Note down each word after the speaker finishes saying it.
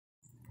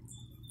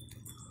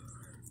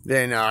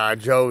Then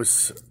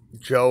Joe's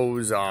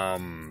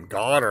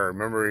daughter,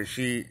 remember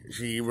she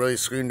really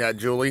screamed at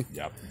Julie.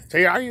 Yep.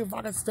 Say, are you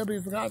fucking stupid?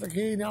 You forgot the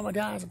key. Now my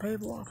dad has a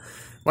paperwork.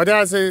 My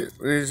dad said,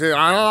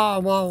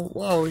 oh,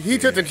 well, he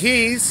took the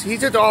keys. He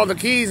took all the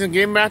keys and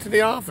gave them back to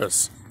the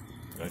office.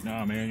 But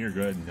no, man, you're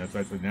good. That's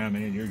what I said. No,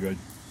 man, you're good.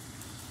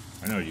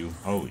 I know you.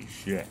 Holy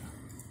shit.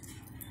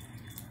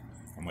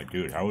 I'm like,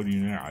 dude, how old are you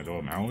now? I told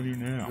him, how old are you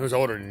now? He was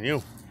older than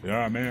you.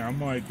 Yeah, man,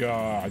 I'm like,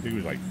 I think he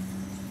was like,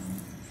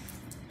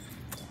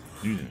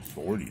 he was in his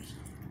 40s.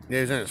 Yeah,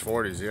 he was in his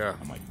 40s, yeah.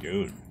 I'm like,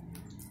 dude.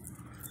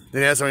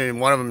 Then that's when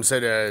one of them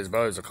said his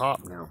brother's a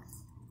cop now.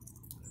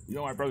 You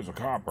know my brother's a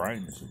cop, right?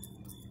 And I said,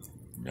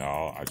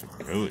 no. I said,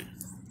 really?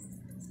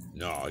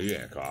 No, he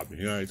ain't a cop.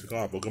 Yeah, he's a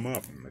cop. Look him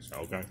up. And I said,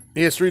 okay.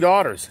 He has 3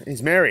 daughters.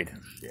 He's married.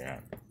 Yeah.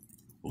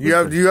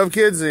 Do you have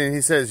kids? And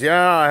he says,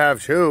 yeah, I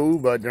have 2,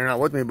 but they're not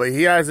with me. But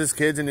he has his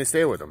kids and they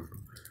stay with him.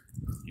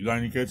 You got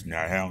any kids? No,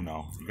 hell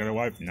no. You got a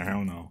wife? No,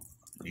 hell no.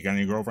 You got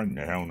any girlfriend?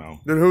 No, hell no.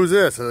 Then who's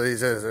this? He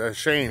says,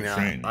 Shane.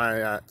 Shane.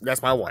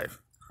 That's my wife.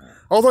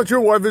 I thought your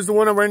wife is the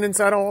one that ran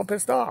inside all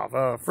pissed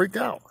off, freaked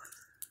out.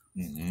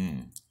 Mm-hmm.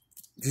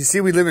 Do you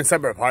see we live in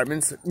separate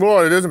apartments?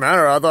 Well, it doesn't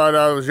matter. I thought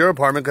it was your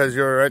apartment because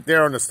you're right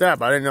there on the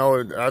step. I didn't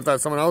know. I thought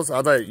someone else.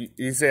 I thought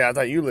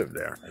you lived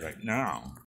there. I was like, no.